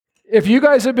If you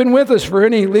guys have been with us for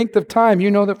any length of time,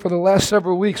 you know that for the last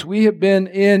several weeks we have been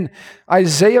in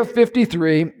Isaiah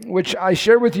 53, which I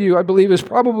share with you, I believe is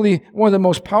probably one of the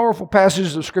most powerful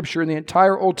passages of Scripture in the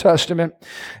entire Old Testament.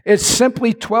 It's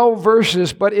simply 12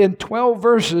 verses, but in 12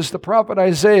 verses, the prophet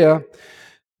Isaiah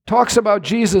talks about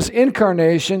Jesus'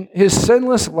 incarnation, his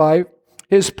sinless life,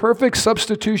 his perfect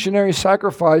substitutionary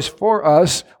sacrifice for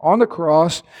us on the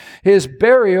cross, his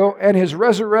burial and his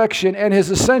resurrection and his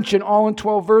ascension, all in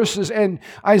 12 verses. And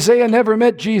Isaiah never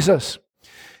met Jesus.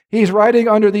 He's writing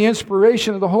under the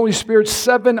inspiration of the Holy Spirit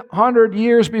 700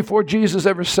 years before Jesus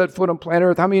ever set foot on planet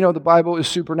Earth. How many know the Bible is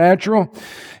supernatural?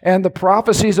 And the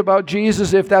prophecies about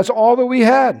Jesus, if that's all that we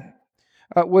had,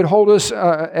 would hold us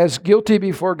as guilty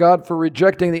before God for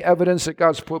rejecting the evidence that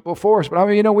God's put before us. But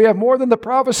we have more than the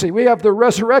prophecy. We have the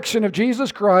resurrection of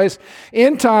Jesus Christ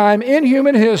in time, in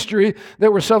human history,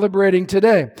 that we're celebrating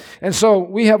today. And so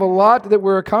we have a lot that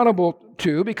we're accountable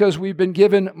to because we've been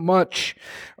given much.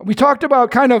 We talked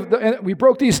about we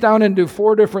broke these down into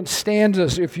 4 different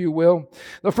stanzas, if you will.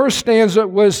 The first stanza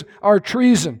was our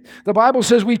treason. The Bible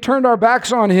says we turned our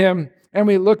backs on him and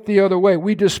we looked the other way.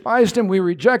 We despised him. We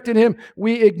rejected him.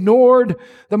 We ignored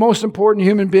the most important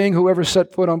human being who ever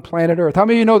set foot on planet Earth. How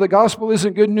many of you know the gospel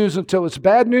isn't good news until it's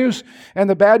bad news? And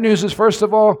the bad news is, first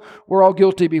of all, we're all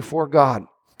guilty before God.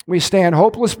 We stand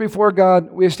hopeless before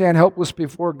God. We stand helpless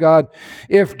before God.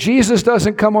 If Jesus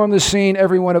doesn't come on the scene,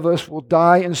 every one of us will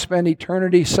die and spend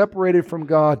eternity separated from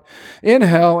God in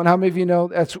hell. And how many of you know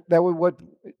that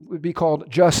would be called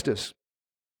justice?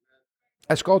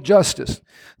 That's called justice.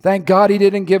 Thank God he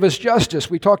didn't give us justice.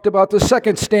 We talked about the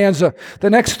second stanza, the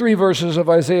next 3 verses of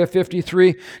Isaiah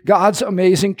 53, God's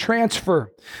amazing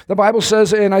transfer. The Bible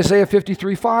says in Isaiah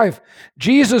 53:5,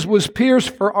 Jesus was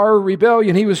pierced for our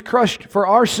rebellion. He was crushed for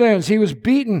our sins. He was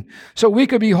beaten so we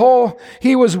could be whole.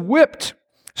 He was whipped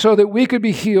so that we could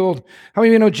be healed. How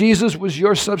many of you know Jesus was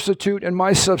your substitute and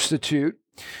my substitute?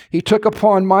 He took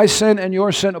upon my sin and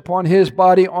your sin upon his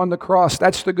body on the cross.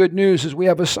 That's the good news, is we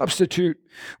have a substitute,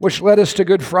 which led us to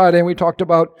Good Friday, and we talked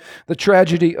about the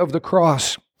tragedy of the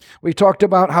cross. We talked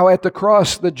about how at the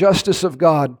cross, the justice of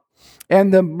God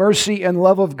and the mercy and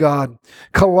love of God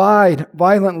collide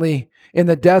violently in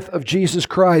the death of Jesus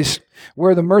Christ,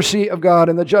 where the mercy of God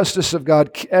and the justice of God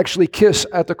actually kiss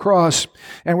at the cross,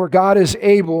 and where God is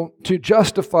able to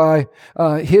justify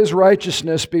his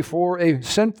righteousness before a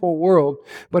sinful world,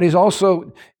 but he's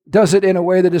also does it in a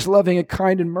way that is loving and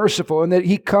kind and merciful, and that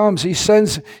he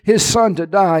sends his son to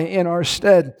die in our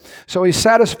stead. So he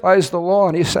satisfies the law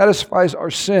and he satisfies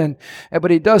our sin,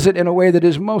 but he does it in a way that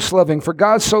is most loving. For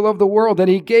God so loved the world that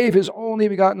he gave his only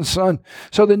begotten son,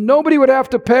 so that nobody would have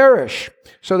to perish,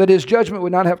 so that his judgment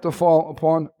would not have to fall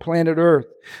upon planet Earth.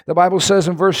 The Bible says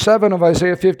in verse 7 of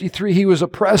Isaiah 53, he was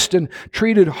oppressed and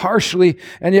treated harshly,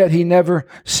 and yet he never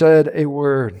said a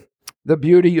word. The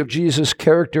beauty of Jesus'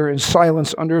 character and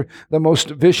silence under the most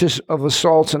vicious of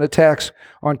assaults and attacks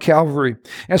on Calvary.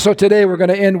 And so today we're going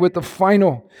to end with the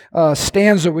final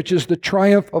stanza, which is the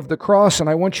triumph of the cross. And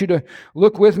I want you to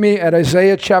look with me at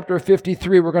Isaiah chapter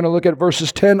 53. We're going to look at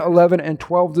verses 10, 11, and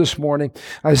 12 this morning.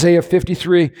 Isaiah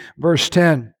 53, verse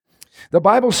 10. The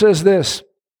Bible says this,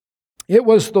 "It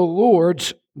was the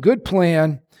Lord's good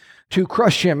plan to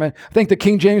crush him." And I think the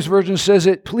King James Version says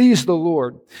it pleased the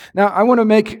Lord. Now, I want to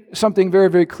make something very,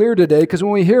 very clear today, because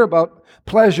when we hear about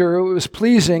pleasure, it was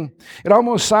pleasing, it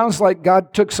almost sounds like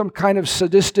God took some kind of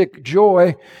sadistic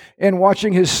joy in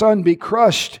watching his son be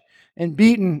crushed and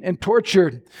beaten and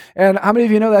tortured. And how many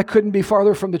of you know that couldn't be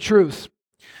farther from the truth?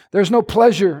 There's no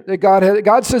pleasure that God had.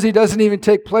 God says he doesn't even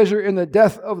take pleasure in the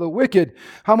death of the wicked.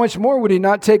 How much more would he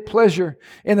not take pleasure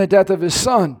in the death of his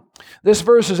son? This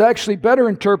verse is actually better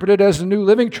interpreted as the New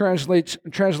Living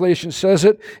Translation says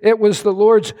it. It was the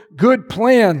Lord's good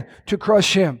plan to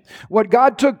crush him. What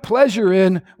God took pleasure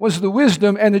in was the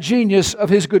wisdom and the genius of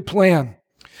his good plan.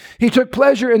 He took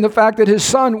pleasure in the fact that his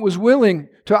son was willing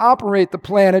to operate the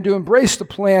plan and to embrace the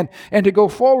plan and to go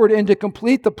forward and to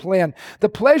complete the plan. The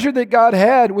pleasure that God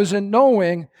had was in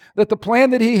knowing that the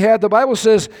plan that he had, the Bible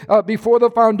says, before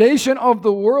the foundation of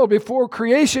the world, before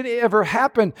creation ever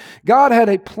happened, God had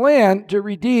a plan to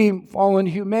redeem fallen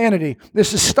humanity.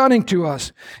 This is stunning to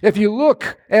us. If you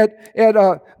look at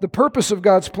the purpose of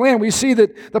God's plan, we see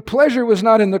that the pleasure was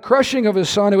not in the crushing of his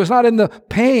son. It was not in the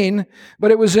pain,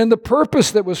 but it was in the purpose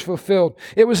that was fulfilled.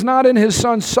 It was not in his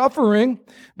son's suffering,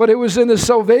 but it was in the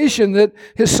salvation that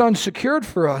his son secured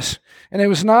for us. And it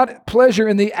was not pleasure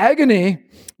in the agony,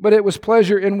 but it was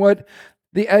pleasure in what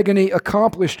the agony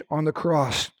accomplished on the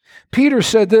cross. Peter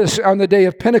said this on the day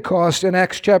of Pentecost in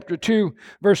Acts chapter 2,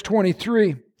 verse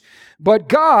 23. But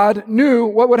God knew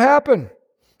what would happen.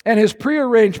 and his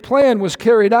prearranged plan was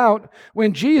carried out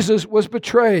when Jesus was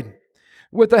betrayed.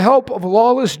 With the help of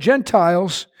lawless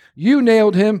Gentiles, you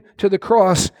nailed him to the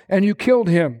cross and you killed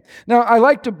him. Now, I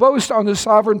like to boast on the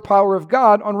sovereign power of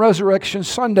God on Resurrection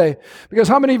Sunday, because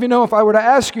how many of you know if I were to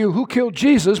ask you who killed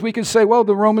Jesus, we could say, well,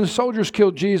 the Roman soldiers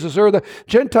killed Jesus, or the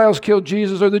Gentiles killed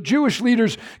Jesus, or the Jewish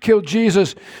leaders killed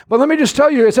Jesus. But let me just tell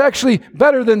you, it's actually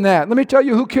better than that. Let me tell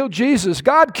you who killed Jesus.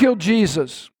 God killed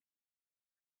Jesus.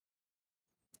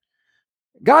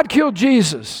 God killed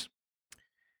Jesus.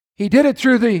 He did it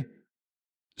through the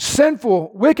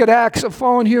sinful, wicked acts of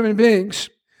fallen human beings.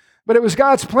 But it was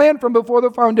God's plan from before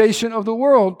the foundation of the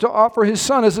world to offer his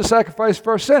son as a sacrifice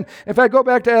for our sin. In fact, go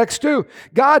back to Acts 2.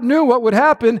 God knew what would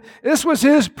happen. This was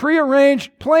his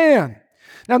prearranged plan.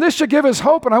 Now, this should give us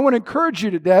hope, and I want to encourage you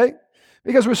today,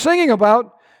 because we're singing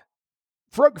about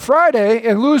Friday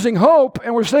and losing hope,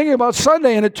 and we're singing about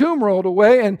Sunday and a tomb rolled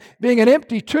away and being an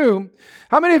empty tomb.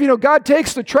 How many of you know God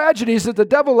takes the tragedies that the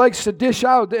devil likes to dish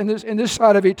out in this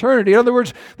side of eternity? In other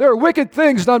words, there are wicked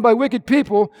things done by wicked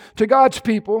people to God's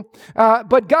people,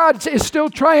 but God still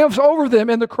triumphs over them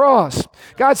in the cross.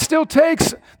 God still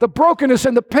takes the brokenness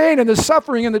and the pain and the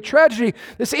suffering and the tragedy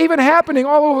that's even happening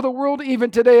all over the world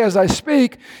even today as I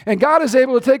speak, and God is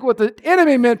able to take what the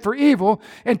enemy meant for evil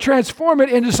and transform it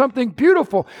into something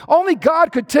beautiful. Only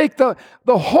God could take the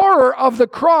horror of the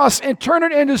cross and turn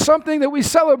it into something that we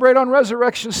celebrate on Resurrection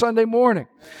Sunday morning.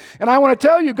 And I want to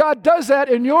tell you, God does that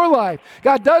in your life.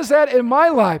 God does that in my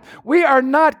life. We are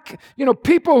not,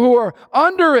 people who are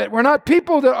under it. We're not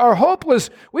people that are hopeless.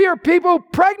 We are people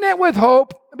pregnant with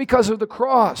hope because of the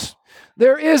cross.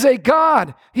 There is a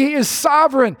God. He is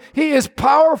sovereign. He is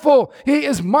powerful. He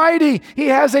is mighty. He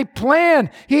has a plan.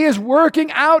 He is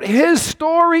working out his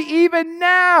story even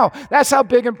now. That's how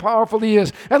big and powerful he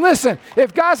is. And listen,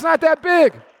 if God's not that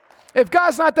big, and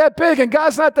God's not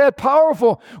that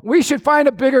powerful, we should find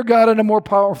a bigger God and a more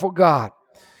powerful God.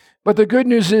 But the good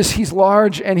news is he's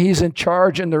large and he's in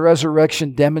charge, and the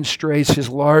resurrection demonstrates his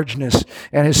largeness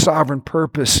and his sovereign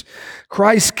purpose.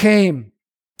 Christ came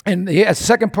in the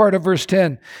second part of verse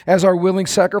 10 as our willing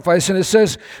sacrifice. And it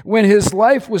says, when his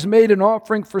life was made an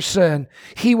offering for sin,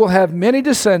 he will have many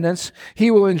descendants,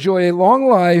 he will enjoy a long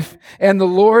life, and the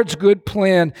Lord's good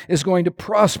plan is going to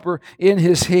prosper in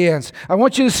his hands. I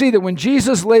want you to see that when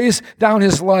Jesus lays down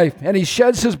his life and he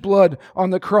sheds his blood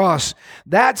on the cross,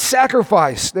 that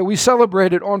sacrifice that we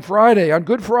celebrated on Friday, on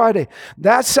Good Friday,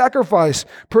 that sacrifice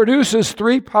produces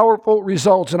three powerful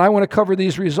results. And I want to cover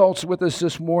these results with us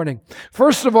this morning.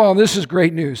 First of all, this is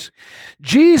great news.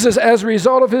 Jesus, as a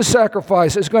result of his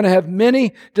sacrifice, is going to have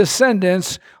many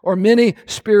descendants or many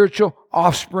spiritual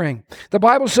offspring. The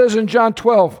Bible says in John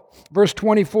 12, verse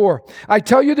 24, I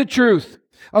tell you the truth,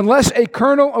 unless a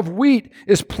kernel of wheat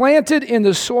is planted in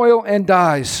the soil and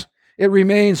dies, it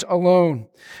remains alone.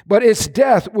 But its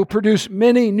death will produce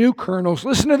many new kernels.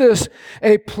 Listen to this,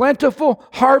 a plentiful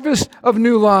harvest of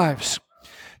new lives.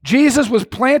 Jesus was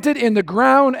planted in the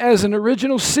ground as an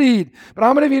original seed. But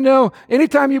how many of you know,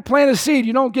 anytime you plant a seed,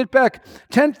 you don't get back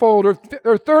tenfold or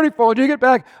 30-fold, you get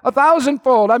back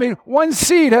 1,000-fold. I mean, one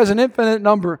seed has an infinite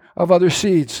number of other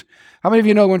seeds. How many of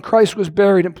you know when Christ was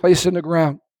buried and placed in the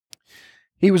ground,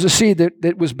 he was a seed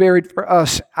that was buried for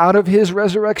us out of his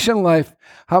resurrection life?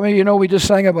 How many of you know we just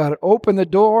sang about it? Open the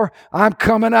door, I'm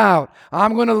coming out.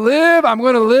 I'm going to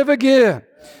live again.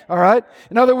 All right?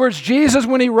 In other words, Jesus,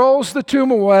 when he rolls the tomb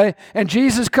away and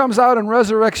Jesus comes out in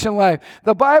resurrection life,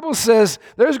 the Bible says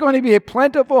there's going to be a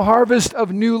plentiful harvest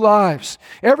of new lives.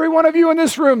 Every one of you in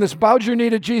this room that's bowed your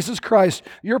knee to Jesus Christ,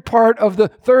 you're part of the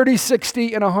 30,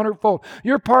 60, and 100-fold.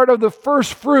 You're part of the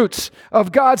first fruits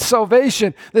of God's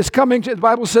salvation that's coming, the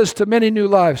Bible says, to many new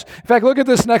lives. In fact, look at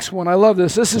this next one. I love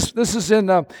this. This is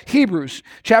in Hebrews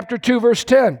chapter 2, verse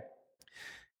 10.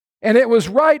 And it was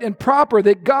right and proper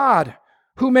that God,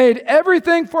 who made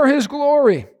everything for his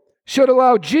glory, should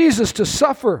allow Jesus to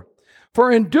suffer.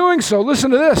 For in doing so,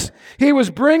 listen to this, he was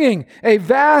bringing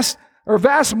vast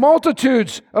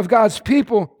multitudes of God's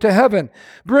people to heaven.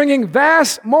 Bringing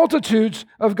vast multitudes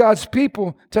of God's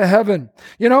people to heaven.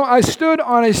 You know, I stood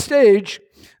on a stage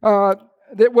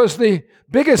that was the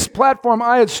biggest platform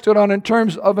I had stood on in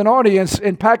terms of an audience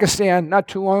in Pakistan not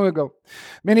too long ago.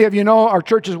 Many of you know our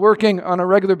church is working on a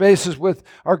regular basis with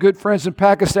our good friends in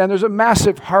Pakistan. There's a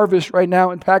massive harvest right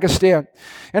now in Pakistan.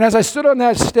 And as I stood on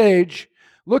that stage,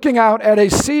 looking out at a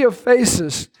sea of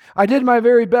faces, I did my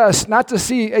very best not to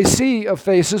see a sea of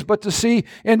faces, but to see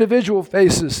individual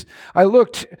faces. I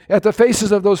looked at the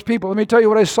faces of those people. Let me tell you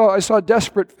what I saw. I saw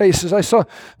desperate faces. I saw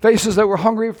faces that were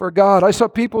hungry for God. I saw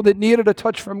people that needed a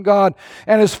touch from God.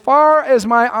 And as far as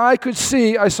my eye could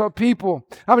see, I saw people.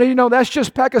 How many of you know that's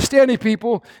just Pakistani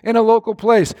people in a local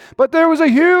place? But there was a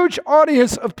huge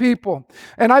audience of people.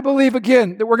 And I believe,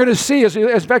 again, that we're going to see, as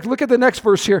in fact, look at the next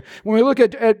verse here. When we look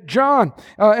at John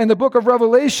in the book of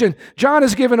Revelation, John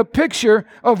is given a picture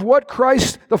of what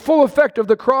Christ, the full effect of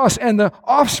the cross and the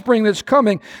offspring that's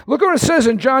coming. Look what it says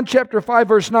in John chapter 5,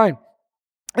 verse 9.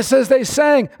 It says, they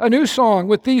sang a new song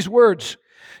with these words,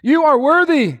 "You are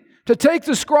worthy to take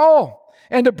the scroll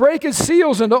and to break its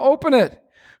seals and to open it.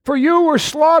 For you were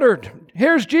slaughtered."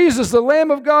 Here's Jesus, the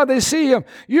Lamb of God. They see him.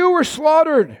 "You were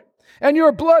slaughtered, and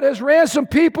your blood has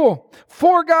ransomed people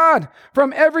for God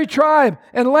from every tribe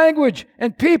and language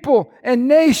and people and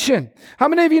nation." How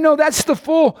many of you know that's the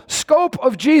full scope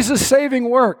of Jesus' saving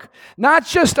work? Not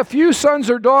just a few sons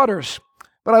or daughters,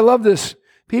 but I love this.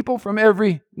 People from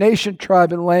every nation,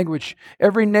 tribe, and language,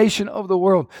 every nation of the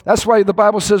world. That's why the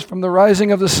Bible says, from the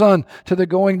rising of the sun to the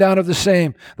going down of the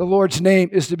same, the Lord's name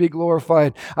is to be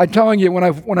glorified. I'm telling you, when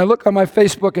I look on my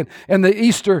Facebook and the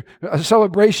Easter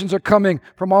celebrations are coming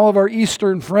from all of our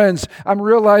Eastern friends, I'm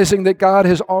realizing that God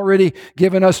has already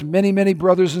given us many, many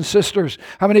brothers and sisters.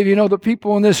 How many of you know the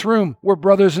people in this room were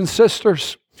brothers and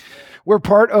sisters?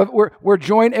 We're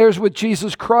joint heirs with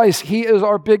Jesus Christ. He is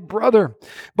our big brother.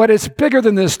 But it's bigger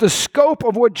than this. The scope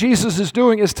of what Jesus is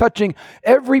doing is touching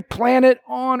every planet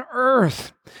on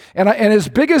earth. And as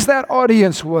big as that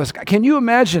audience was, can you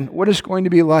imagine what it's going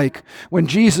to be like when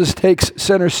Jesus takes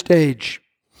center stage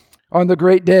on the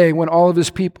great day when all of his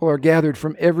people are gathered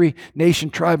from every nation,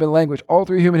 tribe, and language, all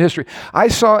through human history? I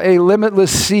saw a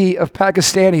limitless sea of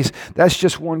Pakistanis. That's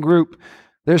just one group.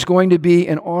 There's going to be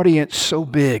an audience so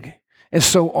big. It's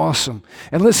so awesome.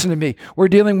 And listen to me, we're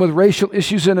dealing with racial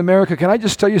issues in America. Can I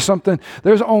just tell you something?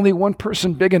 There's only one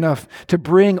person big enough to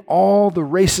bring all the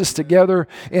races together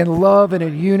in love and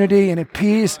in unity and in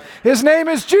peace. His name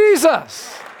is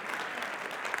Jesus.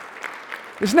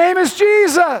 His name is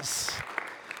Jesus.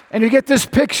 And you get this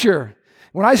picture.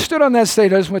 When I stood on that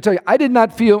stage, I just want to tell you, I did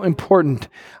not feel important.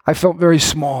 I felt very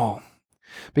small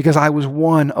because I was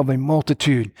one of a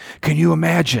multitude. Can you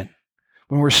imagine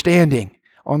when we're standing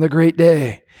on the great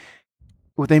day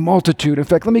with a multitude? In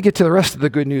fact, let me get to the rest of the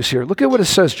good news here. Look at what it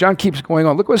says. John keeps going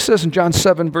on. Look what it says in John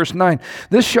 7, verse 9.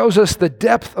 This shows us the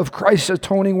depth of Christ's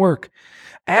atoning work.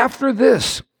 "After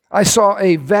this, I saw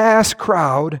a vast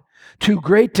crowd, too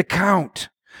great to count,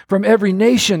 from every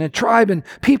nation and tribe and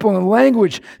people and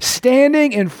language,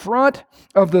 standing in front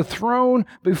of the throne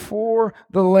before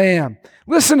the Lamb."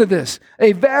 Listen to this.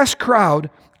 A vast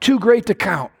crowd, too great to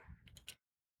count.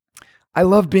 I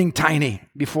love being tiny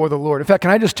before the Lord. In fact,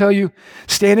 can I just tell you,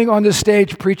 standing on this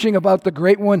stage preaching about the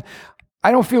great one,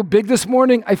 I don't feel big this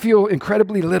morning. I feel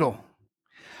incredibly little.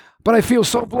 But I feel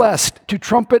so blessed to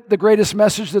trumpet the greatest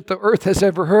message that the earth has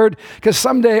ever heard, because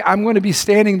someday I'm going to be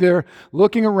standing there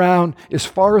looking around as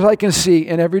far as I can see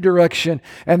in every direction,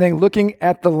 and then looking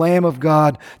at the Lamb of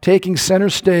God taking center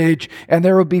stage, and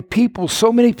there will be people,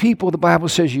 so many people, the Bible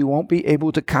says you won't be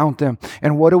able to count them.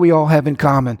 And what do we all have in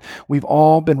common? We've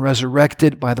all been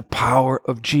resurrected by the power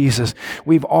of Jesus.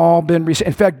 We've all been,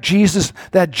 in fact, Jesus,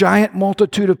 that giant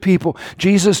multitude of people,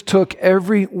 Jesus took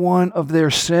every one of their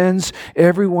sins,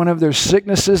 every one of their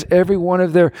sicknesses, every one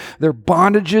of their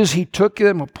bondages. He took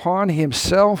them upon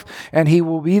himself, and he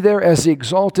will be there as the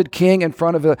exalted king in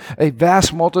front of a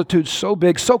vast multitude so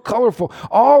big, so colorful.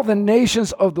 All the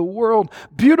nations of the world,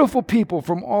 beautiful people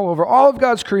from all over, all of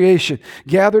God's creation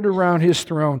gathered around his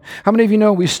throne. How many of you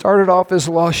know we started off as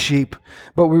lost sheep,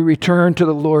 but we returned to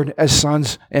the Lord as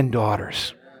sons and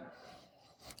daughters?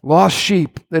 Lost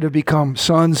sheep that have become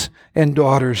sons and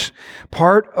daughters.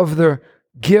 Part of the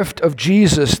gift of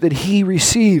Jesus that he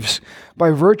receives by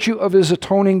virtue of his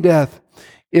atoning death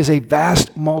is a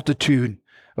vast multitude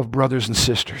of brothers and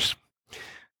sisters.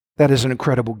 That is an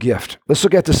incredible gift. Let's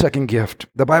look at the second gift.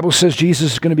 The Bible says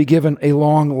Jesus is going to be given a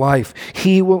long life.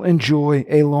 He will enjoy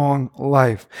a long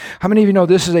life. How many of you know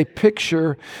this is a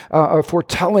picture, a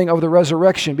foretelling of the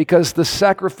resurrection, because the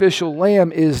sacrificial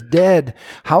lamb is dead?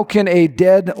 How can a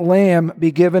dead lamb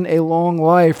be given a long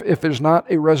life if there's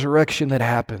not a resurrection that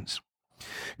happens?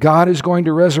 God is going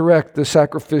to resurrect the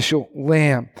sacrificial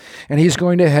lamb, and he's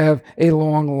going to have a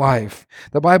long life.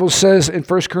 The Bible says in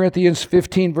 1 Corinthians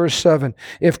 15, verse 7,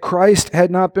 if Christ had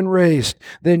not been raised,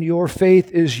 then your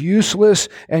faith is useless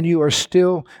and you are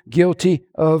still guilty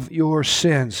of your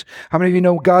sins. How many of you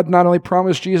know God not only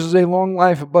promised Jesus a long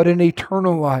life, but an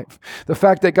eternal life? The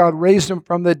fact that God raised him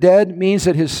from the dead means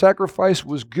that his sacrifice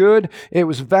was good, it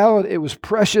was valid, it was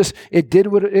precious, it did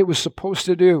what it was supposed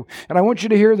to do. And I want you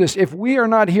to hear this. If we are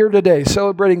not here today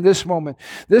celebrating this moment,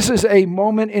 this is a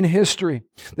moment in history.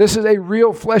 This is a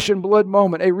real flesh and blood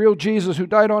moment, a real Jesus who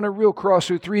died on a real cross,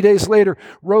 who 3 days later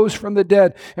rose from the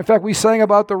dead. In fact, we sang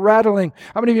about the rattling.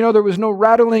 How many of you know there was no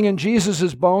rattling in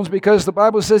Jesus' bones because the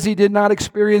Bible says he did not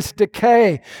experience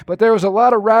decay, but there was a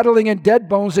lot of rattling in dead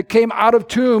bones that came out of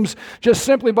tombs just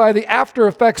simply by the after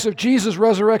effects of Jesus'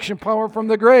 resurrection power from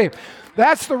the grave.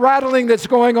 That's the rattling that's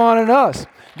going on in us.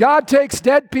 God takes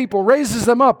dead people, raises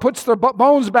them up, puts their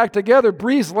bones back together,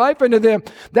 breathes life into them.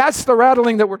 That's the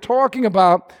rattling that we're talking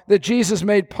about that Jesus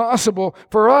made possible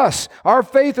for us. Our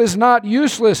faith is not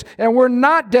useless, and we're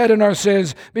not dead in our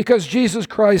sins because Jesus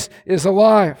Christ is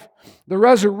alive. The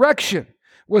resurrection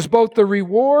was both the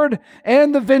reward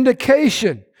and the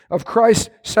vindication of Christ's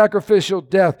sacrificial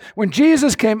death. When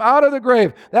Jesus came out of the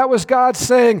grave, that was God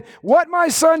saying, what my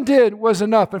son did was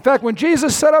enough. In fact, when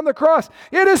Jesus said on the cross,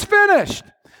 it is finished,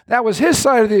 that was his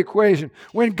side of the equation.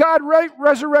 When God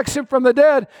resurrects him from the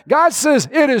dead, God says,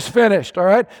 it is finished, all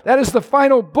right? That is the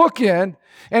final bookend,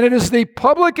 and it is the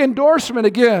public endorsement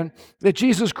again that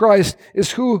Jesus Christ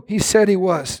is who he said he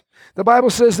was. The Bible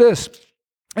says this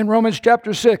in Romans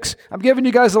chapter 6. I'm giving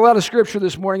you guys a lot of scripture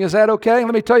this morning. Is that okay?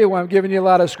 Let me tell you why I'm giving you a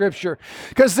lot of scripture.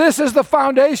 Because this is the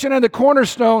foundation and the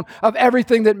cornerstone of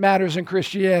everything that matters in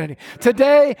Christianity.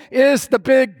 Today is the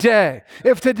big day.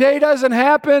 If today doesn't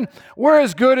happen, we're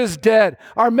as good as dead.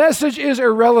 Our message is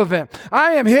irrelevant.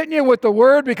 I am hitting you with the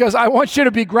word because I want you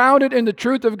to be grounded in the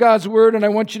truth of God's word, and I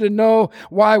want you to know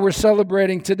why we're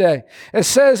celebrating today. It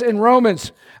says in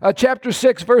Romans chapter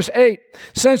 6, verse 8,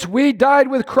 since we died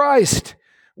with Christ,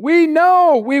 we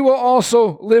know we will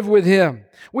also live with him.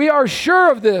 We are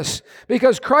sure of this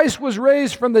because Christ was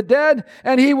raised from the dead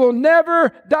and he will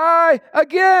never die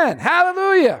again.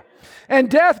 Hallelujah.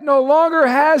 And death no longer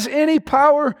has any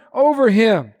power over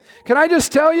him. Can I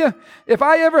just tell you, if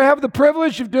I ever have the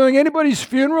privilege of doing anybody's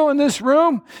funeral in this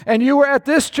room, and you were at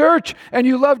this church, and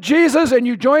you love Jesus, and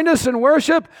you joined us in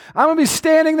worship, I'm going to be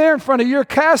standing there in front of your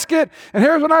casket, and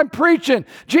here's what I'm preaching.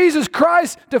 Jesus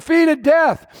Christ defeated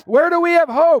death. Where do we have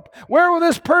hope? Where will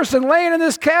this person laying in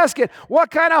this casket, what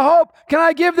kind of hope can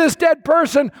I give this dead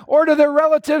person or to their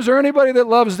relatives or anybody that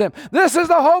loves them? This is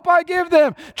the hope I give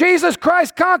them. Jesus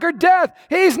Christ conquered death.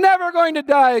 He's never going to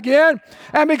die again.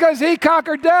 And because he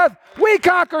conquered death, we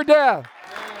conquer death.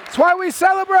 That's why we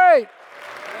celebrate.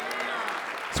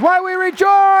 That's why we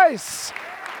rejoice.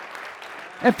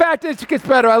 In fact, it gets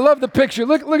better. I love the picture.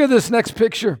 Look at this next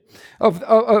picture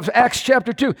of Acts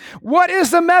chapter 2. What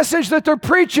is the message that they're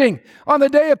preaching on the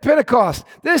day of Pentecost?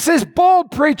 This is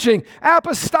bold preaching,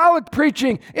 apostolic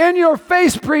preaching,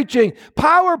 in-your-face preaching,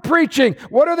 power preaching.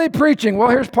 What are they preaching? Well,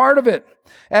 here's part of it.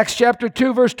 Acts chapter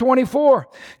 2, verse 24.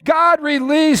 God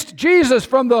released Jesus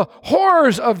from the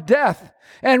horrors of death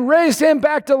and raised him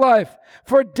back to life,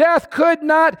 for death could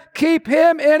not keep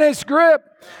him in its grip.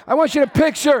 I want you to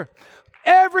picture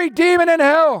every demon in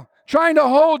hell trying to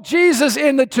hold Jesus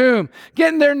in the tomb,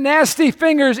 getting their nasty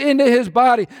fingers into his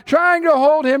body, trying to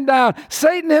hold him down.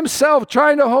 Satan himself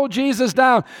trying to hold Jesus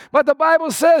down. But the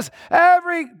Bible says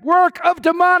every work of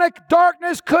demonic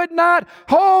darkness could not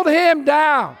hold him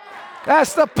down.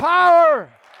 That's the power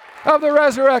of the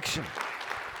resurrection.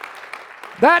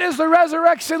 That is the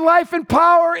resurrection, life, and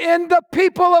power in the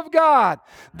people of God.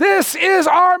 This is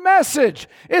our message.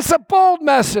 It's a bold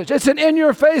message. It's an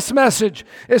in-your-face message.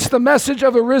 It's the message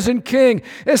of a risen King.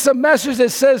 It's a message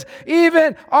that says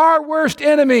even our worst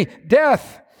enemy,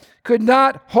 death, could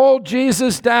not hold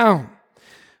Jesus down.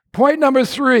 Point number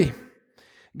 3,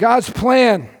 God's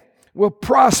plan will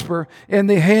prosper in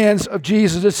the hands of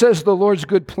Jesus. It says the Lord's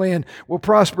good plan will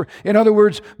prosper. In other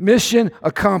words, mission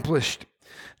accomplished.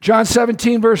 John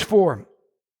 17, verse 4.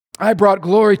 I brought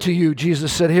glory to you,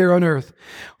 Jesus said, here on earth.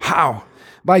 How?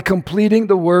 By completing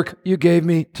the work you gave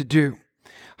me to do.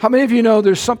 How many of you know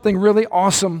there's something really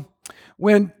awesome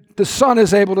when the Son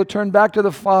is able to turn back to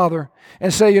the Father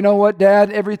and say, you know what,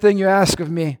 Dad, everything you ask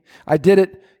of me, I did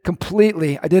it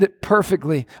completely. I did it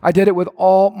perfectly. I did it with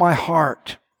all my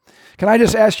heart. Can I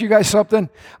just ask you guys something?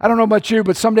 I don't know about you,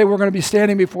 but someday we're going to be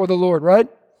standing before the Lord, right?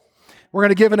 We're going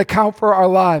to give an account for our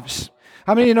lives.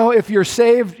 How many of you know if you're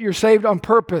saved on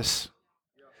purpose?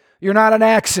 You're not an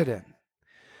accident.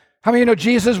 How many of you know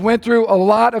Jesus went through a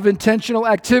lot of intentional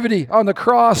activity on the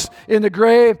cross, in the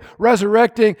grave,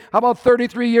 resurrecting? How about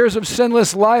 33 years of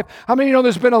sinless life? How many of you know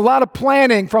there's been a lot of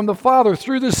planning from the Father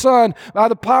through the Son by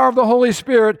the power of the Holy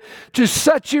Spirit to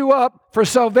set you up for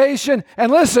salvation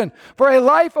and listen, for a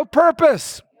life of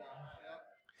purpose.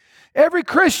 Every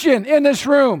Christian in this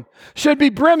room should be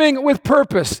brimming with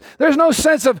purpose. There's no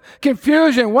sense of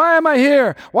confusion. Why am I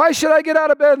here? Why should I get out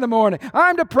of bed in the morning?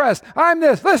 I'm depressed. I'm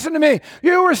this. Listen to me.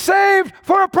 You were saved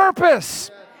for a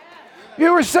purpose.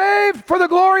 You were saved for the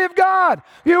glory of God.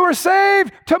 You were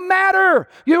saved to matter.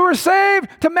 You were saved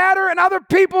to matter in other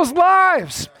people's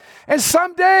lives. And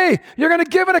someday you're going to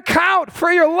give an account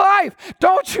for your life.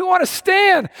 Don't you want to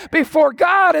stand before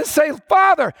God and say,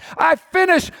 Father, I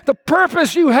finished the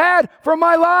purpose you had for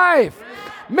my life.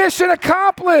 Mission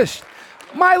accomplished.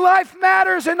 My life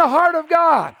matters in the heart of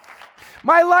God.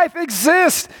 My life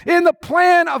exists in the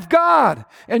plan of God,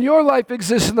 and your life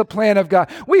exists in the plan of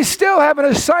God. We still have an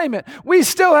assignment. We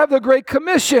still have the Great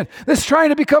Commission that's trying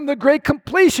to become the Great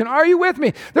Completion. Are you with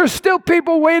me? There's still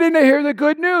people waiting to hear the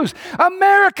good news.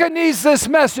 America needs this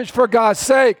message, for God's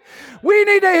sake. We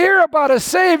need to hear about a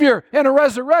Savior and a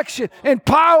resurrection and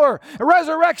power, a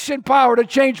resurrection power to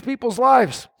change people's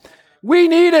lives. We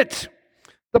need it.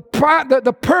 The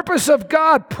purpose of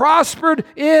God prospered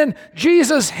in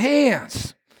Jesus'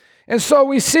 hands. And so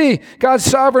we see God's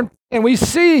sovereign, and we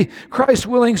see Christ's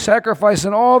willing sacrifice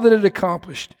and all that it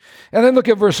accomplished. And then look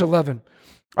at verse 11,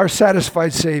 our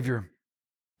satisfied Savior.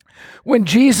 When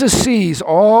Jesus sees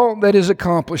all that is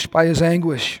accomplished by his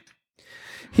anguish,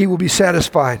 he will be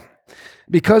satisfied.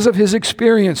 Because of his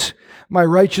experience, my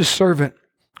righteous servant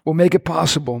will make it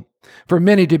possible for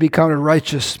many to be counted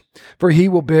righteous, for he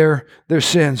will bear their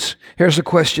sins. Here's the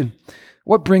question.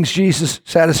 What brings Jesus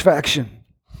satisfaction?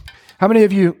 How many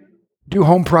of you do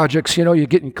home projects? You know, you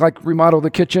get like remodel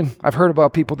the kitchen. I've heard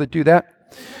about people that do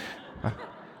that.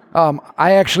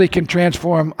 I actually can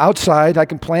transform outside. I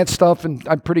can plant stuff, and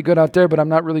I'm pretty good out there, but I'm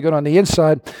not really good on the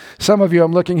inside. Some of you,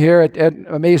 I'm looking here at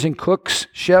amazing cooks,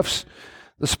 chefs,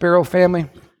 the Sparrow family,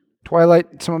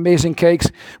 Twilight, some amazing cakes.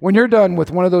 When you're done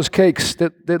with one of those cakes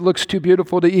that looks too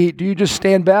beautiful to eat, do you just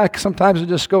stand back sometimes and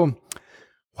just go,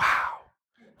 wow?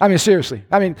 I mean, seriously.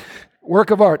 I mean,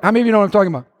 work of art. How many of you know what I'm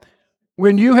talking about?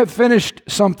 When you have finished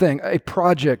something, a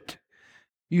project,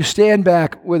 you stand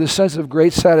back with a sense of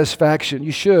great satisfaction.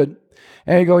 You should.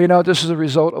 And you go, you know, this is a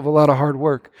result of a lot of hard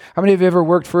work. How many of you ever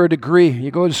worked for a degree? You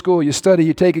go to school, you study,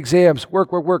 you take exams, work,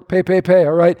 pay,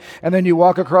 all right? And then you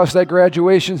walk across that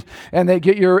graduation and they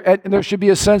get and there should be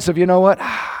a sense of, you know what?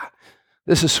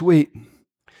 This is sweet.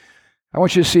 I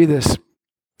want you to see this.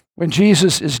 When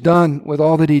Jesus is done with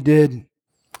all that he did,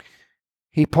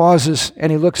 he pauses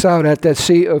and he looks out at that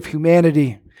sea of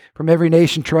humanity from every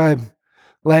nation, tribe,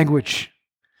 language.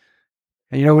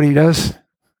 And you know what he does?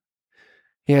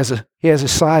 He has a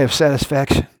sigh of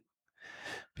satisfaction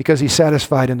because he's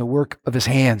satisfied in the work of his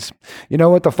hands. You know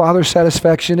what the Father's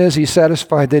satisfaction is? He's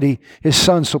satisfied that his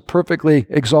Son so perfectly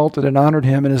exalted and honored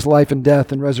him in his life and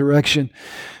death and resurrection,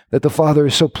 that the Father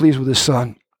is so pleased with his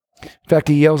Son. In fact,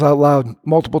 he yells out loud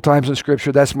multiple times in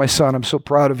Scripture, "That's my Son. I'm so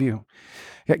proud of you."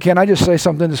 Can I just say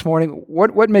something this morning?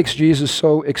 What makes Jesus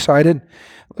so excited?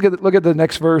 Look at the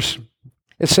next verse.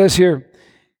 It says here,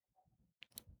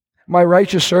 my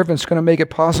righteous servant's going to make it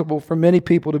possible for many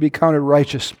people to be counted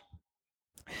righteous.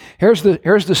 Here's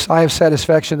the sigh of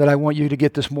satisfaction that I want you to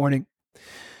get this morning.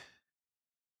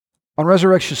 On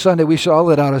Resurrection Sunday, we should all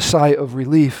let out a sigh of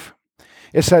relief.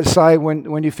 It's that sigh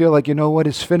when you feel like, you know what,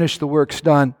 it's finished, the work's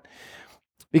done.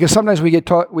 Because sometimes we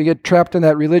get trapped in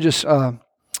that religious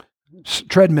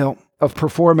treadmill of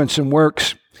performance and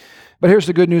works. But here's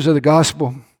the good news of the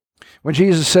gospel. When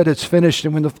Jesus said it's finished,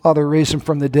 and when the Father raised him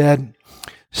from the dead,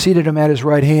 seated him at his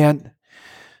right hand,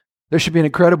 there should be an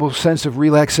incredible sense of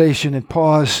relaxation and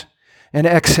pause and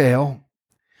exhale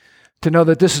to know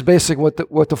that this is basically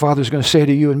what the Father's going to say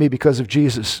to you and me because of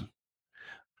Jesus.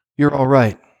 You're all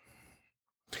right.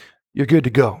 You're good to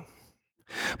go.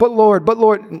 But Lord,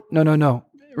 no.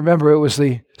 Remember, it was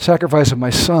the sacrifice of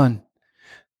my Son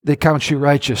that counts you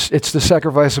righteous. It's the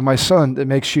sacrifice of my Son that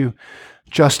makes you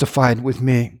justified with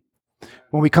me.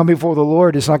 When we come before the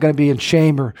Lord, it's not going to be in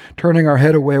shame or turning our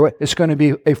head away. It's going to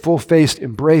be a full-faced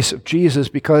embrace of Jesus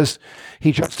because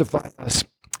he justified us.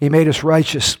 He made us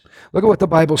righteous. Look at what the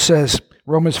Bible says,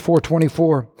 Romans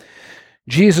 4:24.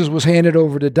 Jesus was handed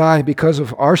over to die because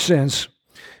of our sins.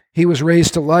 He was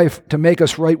raised to life to make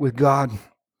us right with God.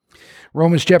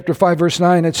 Romans chapter 5, verse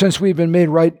 9, and since we've been made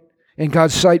right in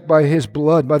God's sight by his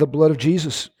blood, by the blood of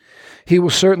Jesus, he will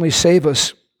certainly save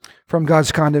us from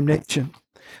God's condemnation.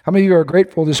 How many of you are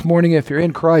grateful this morning if you're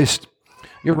in Christ?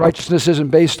 Your righteousness isn't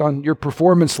based on your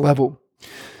performance level.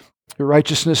 Your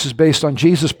righteousness is based on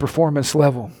Jesus' performance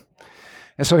level.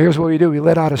 And so here's what we do. We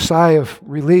let out a sigh of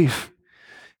relief,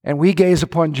 and we gaze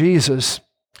upon Jesus.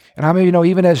 And how many of you know,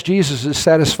 even as Jesus is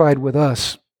satisfied with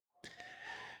us,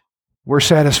 we're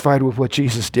satisfied with what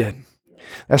Jesus did.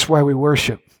 That's why we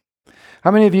worship.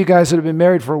 How many of you guys that have been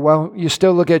married for a while, you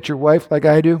still look at your wife like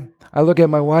I do? I look at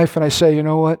my wife and I say, you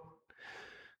know what?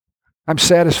 I'm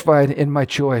satisfied in my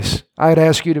choice. I'd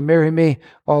ask you to marry me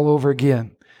all over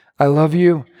again. I love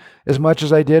you as much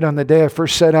as I did on the day I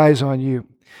first set eyes on you.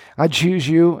 I'd choose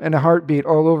you in a heartbeat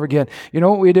all over again. You know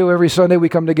what we do every Sunday? We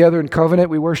come together in covenant.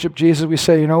 We worship Jesus. We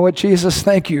say, you know what, Jesus,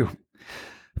 thank you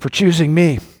for choosing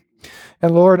me.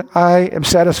 And Lord, I am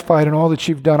satisfied in all that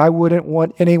you've done. I wouldn't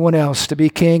want anyone else to be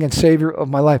king and savior of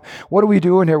my life. What are we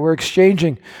doing here? We're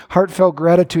exchanging heartfelt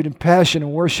gratitude and passion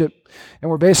and worship. And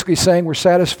we're basically saying we're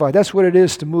satisfied. That's what it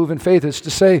is to move in faith. It's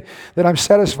to say that I'm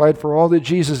satisfied for all that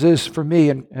Jesus is for me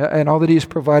and all that he's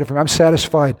provided for me. I'm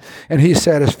satisfied and he's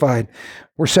satisfied.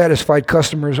 We're satisfied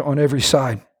customers on every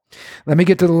side. Let me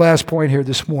get to the last point here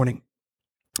this morning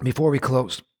before we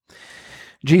close.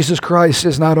 Jesus Christ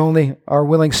is not only our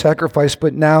willing sacrifice,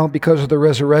 but now because of the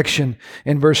resurrection,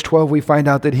 in verse 12, we find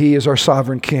out that he is our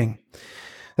sovereign king.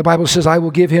 The Bible says, I will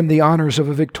give him the honors of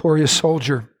a victorious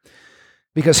soldier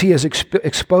because he has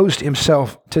exposed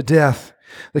himself to death.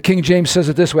 The King James says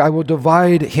it this way, I will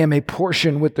divide him a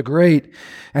portion with the great,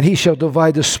 and he shall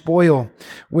divide the spoil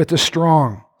with the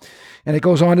strong. And it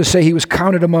goes on to say he was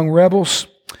counted among rebels,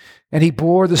 and he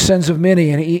bore the sins of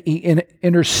many, and he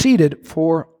interceded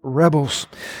for rebels.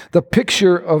 The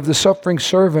picture of the suffering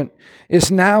servant is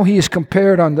now he is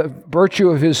compared on the virtue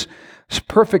of his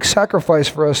perfect sacrifice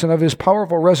for us and of his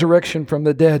powerful resurrection from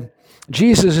the dead.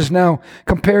 Jesus is now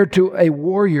compared to a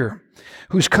warrior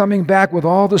who's coming back with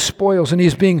all the spoils, and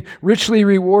he's being richly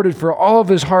rewarded for all of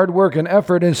his hard work and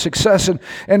effort and success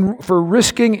and for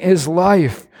risking his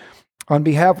life on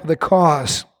behalf of the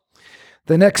cause.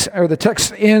 The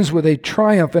text ends with a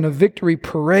triumph and a victory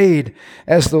parade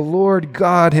as the Lord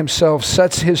God himself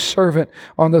sets his servant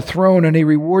on the throne and he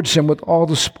rewards him with all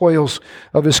the spoils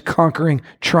of his conquering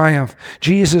triumph.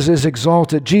 Jesus is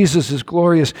exalted. Jesus is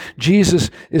glorious.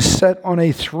 Jesus is set on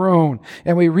a throne.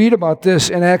 And we read about this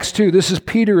in Acts 2. This is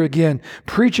Peter again,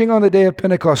 preaching on the day of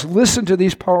Pentecost. Listen to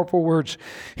these powerful words.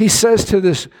 He says to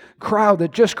this crowd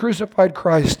that just crucified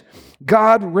Christ,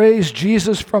 God raised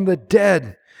Jesus from the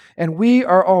dead, and we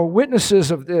are all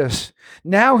witnesses of this.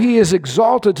 Now he is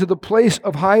exalted to the place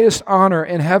of highest honor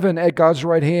in heaven at God's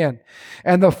right hand.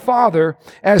 And the Father,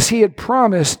 as he had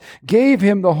promised, gave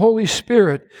him the Holy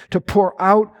Spirit to pour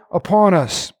out upon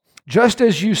us, just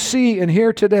as you see and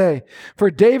hear today.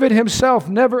 For David himself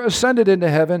never ascended into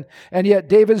heaven, and yet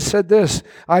David said this,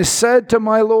 I said to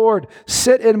my Lord,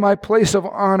 sit in my place of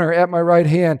honor at my right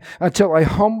hand until I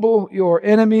humble your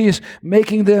enemies,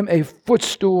 making them a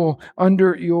footstool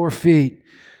under your feet.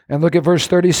 And look at verse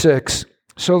 36.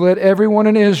 So let everyone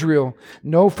in Israel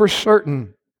know for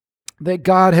certain that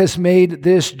God has made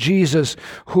this Jesus,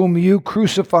 whom you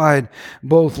crucified,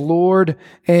 both Lord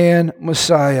and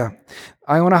Messiah.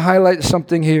 I want to highlight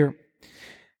something here.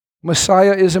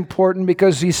 Messiah is important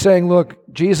because he's saying, look,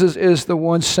 Jesus is the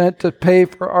one sent to pay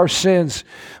for our sins.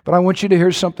 But I want you to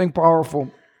hear something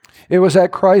powerful. It was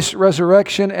at Christ's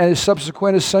resurrection and his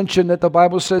subsequent ascension that the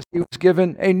Bible says he was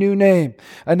given a new name,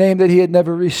 a name that he had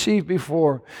never received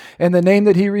before. And the name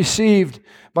that he received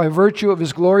by virtue of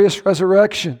his glorious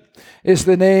resurrection is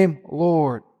the name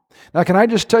Lord. Now, can I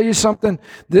just tell you something?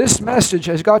 This message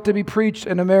has got to be preached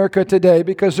in America today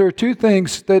because there are two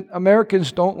things that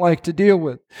Americans don't like to deal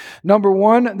with. Number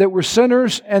one, that we're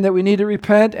sinners and that we need to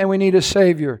repent and we need a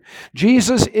Savior.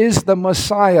 Jesus is the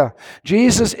Messiah.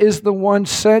 Jesus is the one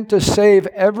sent to save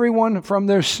everyone from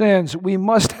their sins. We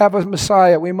must have a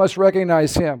Messiah. We must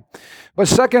recognize him. But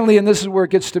secondly, and this is where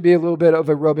it gets to be a little bit of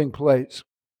a rubbing place.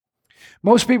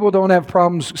 Most people don't have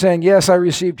problems saying, yes, I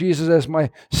received Jesus as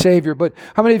my Savior. But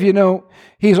how many of you know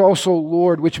he's also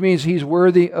Lord, which means he's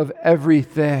worthy of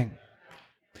everything?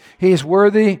 He's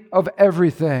worthy of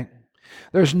everything.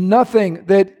 There's nothing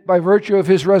that by virtue of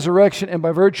his resurrection and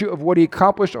by virtue of what he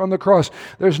accomplished on the cross,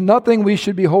 there's nothing we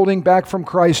should be holding back from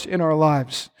Christ in our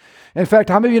lives. In fact,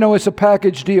 how many of you know it's a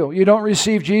package deal? You don't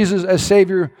receive Jesus as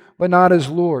Savior, but not as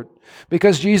Lord.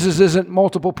 Because Jesus isn't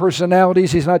multiple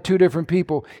personalities. He's not two different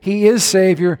people. He is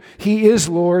Savior. He is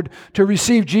Lord. To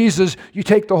receive Jesus, you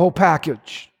take the whole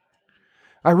package.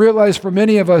 I realize for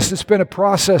many of us, it's been a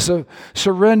process of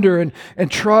surrender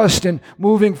and trust and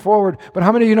moving forward. But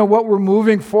how many of you know what we're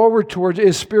moving forward towards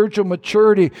is spiritual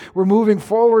maturity? We're moving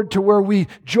forward to where we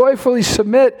joyfully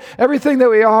submit everything that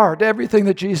we are to everything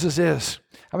that Jesus is.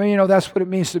 I mean, you know, that's what it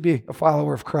means to be a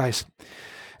follower of Christ. And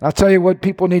I'll tell you what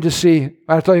people need to see.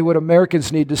 I'll tell you what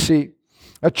Americans need to see.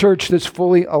 A church that's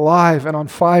fully alive and on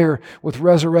fire with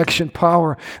resurrection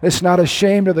power. That's not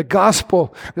ashamed of the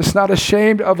gospel. That's not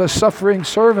ashamed of a suffering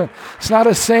servant. It's not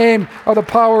ashamed of the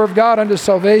power of God unto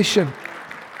salvation.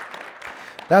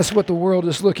 That's what the world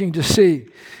is looking to see.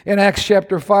 In Acts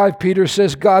chapter 5, Peter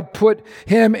says God put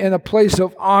him in a place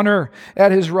of honor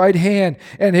at his right hand.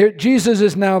 And here Jesus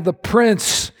is now the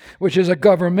Prince, which is a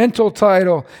governmental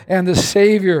title, and the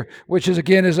Savior, which is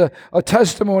again is a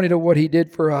testimony to what he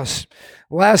did for us.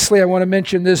 Lastly, I want to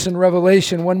mention this in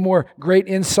Revelation, one more great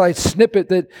insight snippet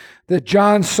that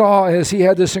John saw as he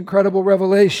had this incredible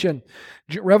revelation.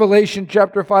 Revelation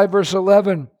chapter 5, verse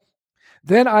 11.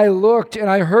 Then I looked and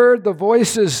I heard the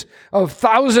voices of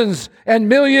thousands and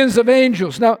millions of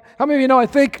angels. Now, how many of you know I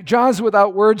think John's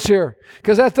without words here?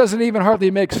 Because that doesn't even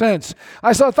hardly make sense.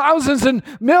 I saw thousands and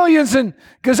millions, and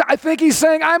because I think he's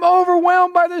saying, I'm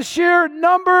overwhelmed by the sheer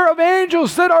number of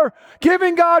angels that are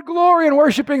giving God glory and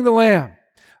worshiping the Lamb.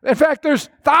 In fact, there's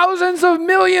thousands of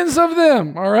millions of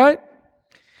them, all right?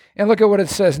 And look at what it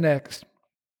says next.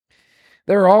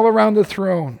 They're all around the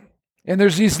throne. And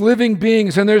there's these living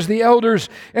beings, and there's the elders,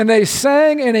 and they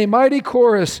sang in a mighty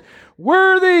chorus,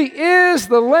 "Worthy is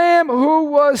the Lamb who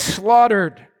was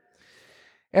slaughtered."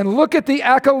 And look at the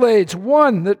accolades,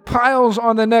 one that piles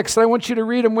on the next. I want you to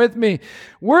read them with me.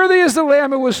 Worthy is the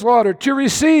Lamb who was slaughtered to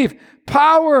receive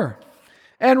power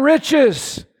and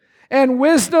riches and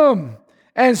wisdom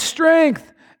and strength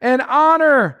and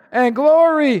honor and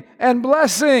glory and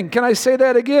blessing. Can I say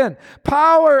that again?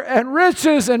 Power and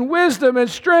riches and wisdom and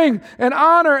strength and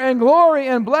honor and glory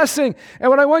and blessing. And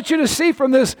what I want you to see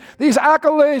from this, these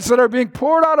accolades that are being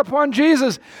poured out upon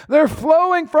Jesus, they're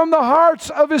flowing from the hearts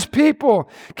of his people.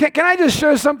 Can I just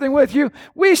share something with you?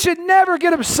 We should never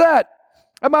get upset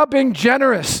about being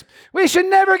generous. We should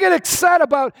never get upset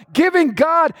about giving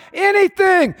God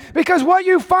anything, because what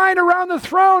you find around the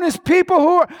throne is people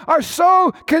who are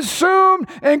so consumed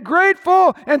and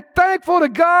grateful and thankful to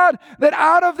God that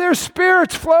out of their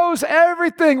spirits flows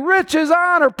everything, riches,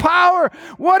 honor, power,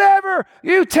 whatever.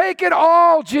 You take it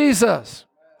all, Jesus.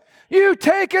 You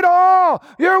take it all.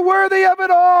 You're worthy of it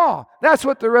all. That's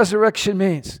what the resurrection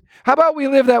means. How about we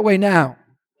live that way now?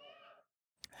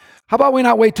 How about we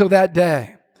not wait till that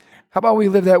day? How about we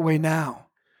live that way now?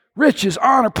 Riches,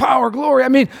 honor, power, glory. I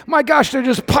mean, my gosh, they're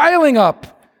just piling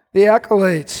up the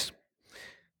accolades.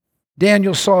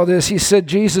 Daniel saw this. He said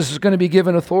Jesus is going to be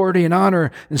given authority and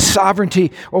honor and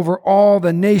sovereignty over all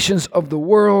the nations of the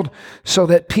world, so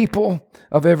that people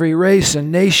of every race and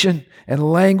nation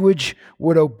and language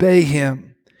would obey him.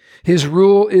 His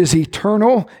rule is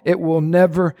eternal. It will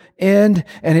never end,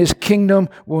 and his kingdom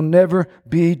will never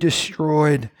be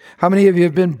destroyed. How many of you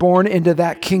have been born into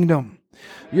that kingdom?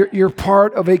 You're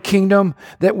part of a kingdom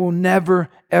that will never,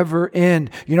 ever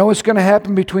end. You know what's going to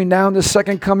happen between now and the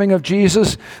second coming of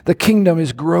Jesus? The kingdom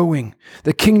is growing.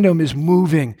 The kingdom is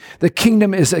moving. The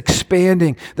kingdom is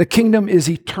expanding. The kingdom is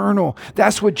eternal.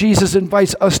 That's what Jesus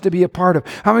invites us to be a part of.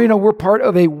 How many of you know we're part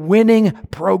of a winning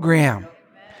program?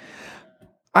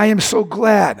 I am so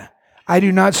glad I do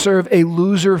not serve a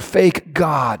loser, fake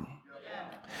God.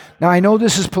 Now, I know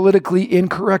this is politically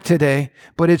incorrect today,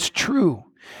 but it's true.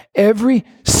 Every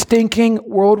stinking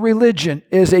world religion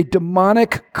is a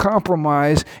demonic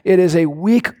compromise. It is a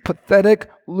weak, pathetic,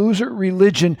 loser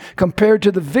religion compared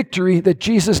to the victory that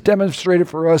Jesus demonstrated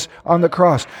for us on the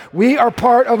cross. We are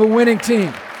part of a winning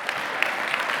team.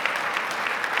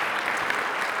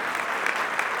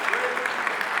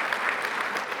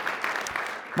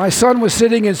 My son was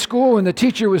sitting in school and the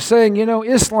teacher was saying, you know,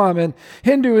 Islam and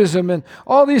Hinduism and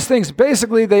all these things,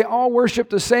 basically they all worship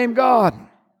the same God.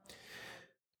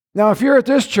 Now, if you're at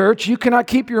this church, you cannot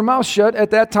keep your mouth shut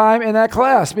at that time in that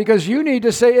class, because you need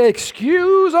to say,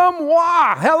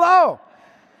 excuse-moi, hello.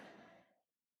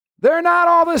 They're not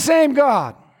all the same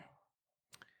God.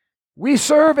 We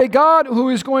serve a God who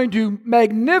is going to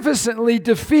magnificently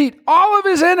defeat all of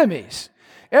his enemies.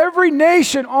 Every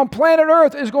nation on planet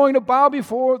Earth is going to bow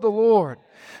before the Lord.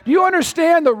 Do you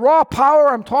understand the raw power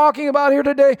I'm talking about here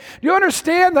today? Do you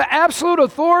understand the absolute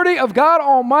authority of God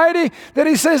Almighty, that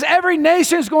he says every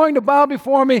nation is going to bow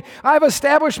before me? I've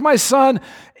established my Son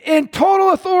in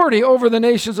total authority over the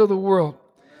nations of the world.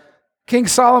 King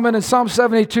Solomon in Psalm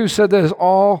 72 said that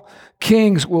all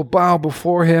kings will bow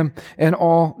before him and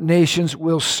all nations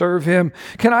will serve him.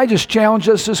 Can I just challenge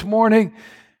us this morning?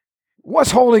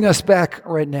 What's holding us back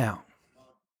right now?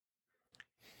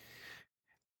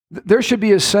 There should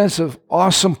be a sense of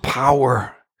awesome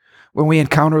power when we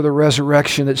encounter the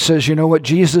resurrection that says, you know what,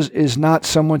 Jesus is not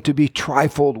someone to be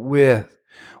trifled with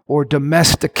or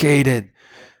domesticated.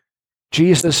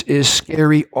 Jesus is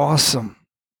scary awesome.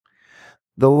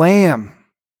 The Lamb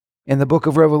in the book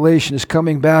of Revelation is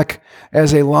coming back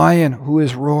as a lion who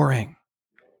is roaring.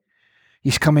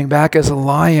 He's coming back as a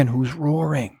lion who's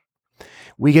roaring.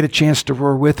 We get a chance to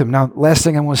roar with him. Now, last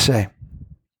thing I'm going to say.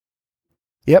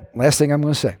 Last thing I'm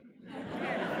going to say.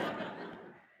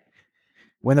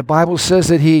 When the Bible says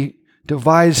that he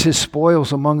divides his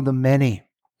spoils among the many,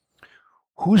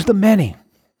 who's the many?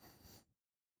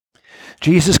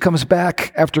 Jesus comes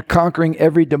back after conquering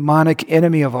every demonic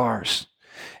enemy of ours,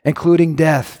 including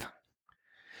death.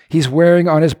 He's wearing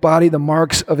on his body the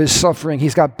marks of his suffering.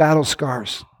 He's got battle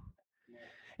scars.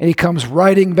 And he comes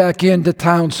riding back into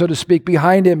town, so to speak.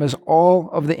 Behind him is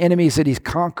all of the enemies that he's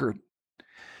conquered.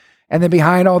 And then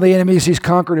behind all the enemies he's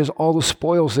conquered is all the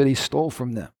spoils that he stole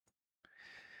from them.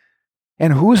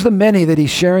 And who's the many that he's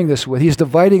sharing this with? He's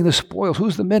dividing the spoils.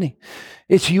 Who's the many?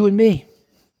 It's you and me.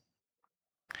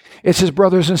 It's his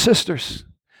brothers and sisters.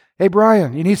 Hey,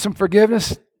 Brian, you need some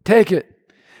forgiveness? Take it.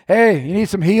 Hey, you need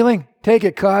some healing? Take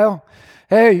it, Kyle.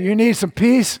 Hey, you need some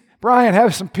peace? Brian,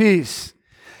 have some peace.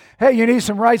 Hey, you need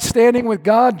some right standing with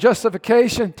God,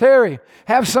 justification? Terry,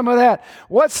 have some of that.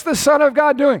 What's the Son of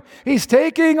God doing? He's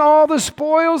taking all the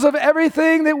spoils of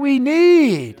everything that we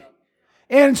need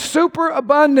in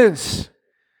superabundance,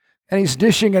 and he's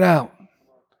dishing it out.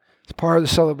 It's part of the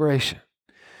celebration.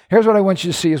 Here's what I want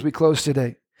you to see as we close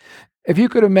today. If you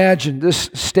could imagine this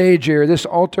stage area, this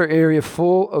altar area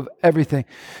full of everything.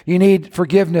 You need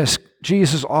forgiveness.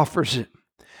 Jesus offers it.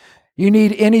 You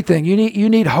need anything. You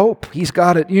need hope. He's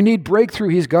got it. You need breakthrough.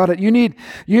 He's got it. You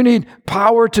need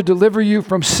power to deliver you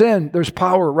from sin. There's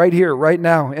power right here, right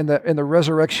now in the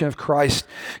resurrection of Christ.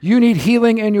 You need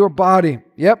healing in your body.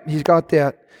 Yep, he's got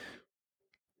that.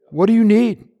 What do you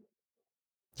need?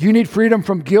 You need freedom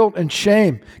from guilt and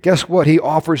shame. Guess what? He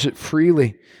offers it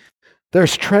freely.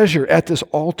 There's treasure at this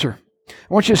altar.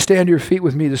 I want you to stand to your feet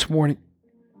with me this morning.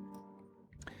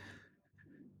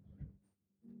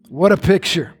 What a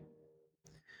picture.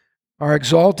 Our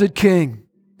exalted King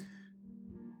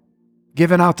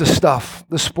giving out the stuff,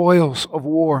 the spoils of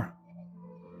war.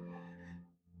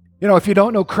 You know, if you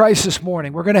don't know Christ this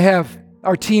morning, we're going to have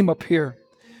our team up here.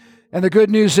 And the good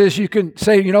news is you can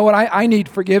say, you know what, I need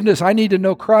forgiveness. I need to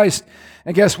know Christ.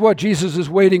 And guess what? Jesus is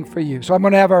waiting for you. So I'm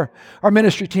going to have our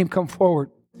ministry team come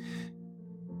forward.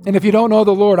 And if you don't know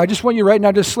the Lord, I just want you right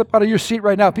now to slip out of your seat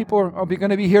right now. People are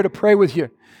going to be here to pray with you.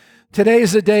 Today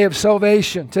is the day of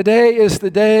salvation. Today is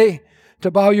the day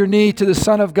to bow your knee to the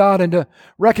Son of God and to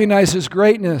recognize His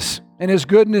greatness and His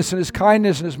goodness and His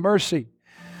kindness and His mercy.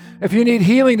 If you need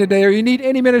healing today or you need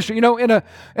any ministry, you know, in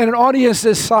an audience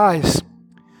this size,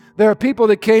 there are people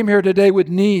that came here today with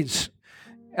needs.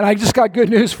 And I just got good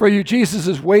news for you. Jesus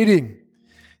is waiting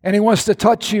and He wants to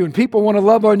touch you, and people want to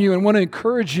love on you and want to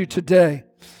encourage you today.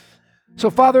 So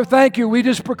Father, thank you. We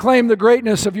just proclaim the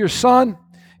greatness of your Son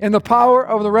and the power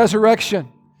of the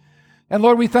resurrection. And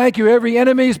Lord, we thank you. Every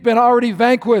enemy's been already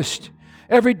vanquished.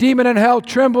 Every demon in hell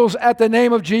trembles at the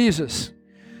name of Jesus.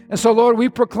 And so, Lord, we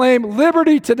proclaim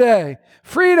liberty today,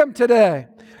 freedom today,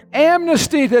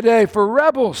 amnesty today for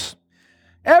rebels.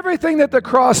 Everything that the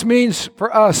cross means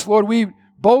for us, Lord, we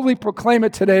boldly proclaim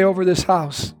it today over this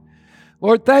house.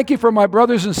 Lord, thank you for my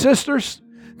brothers and sisters.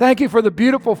 Thank you for the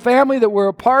beautiful family that we're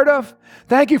a part of.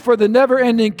 Thank you for the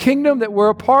never-ending kingdom that we're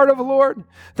a part of, Lord.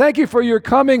 Thank you for your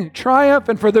coming triumph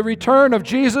and for the return of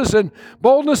Jesus in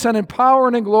boldness and in power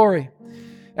and in glory.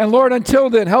 And Lord, until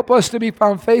then, help us to be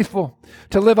found faithful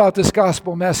to live out this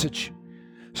gospel message.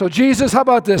 So Jesus, how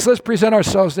about this? Let's present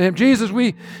ourselves to Him. Jesus,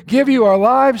 we give you our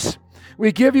lives.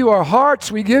 We give you our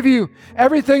hearts. We give you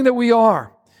everything that we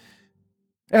are.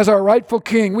 As our rightful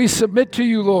King, we submit to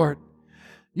you, Lord.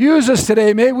 Use us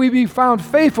today. May we be found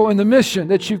faithful in the mission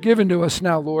that you've given to us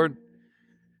now, Lord.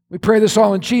 We pray this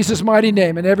all in Jesus' mighty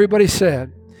name. And everybody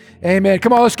said, amen.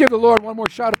 Come on, let's give the Lord one more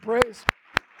shout of praise.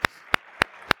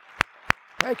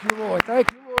 Thank you, Lord.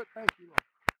 Thank you, Lord. Thank you, Lord.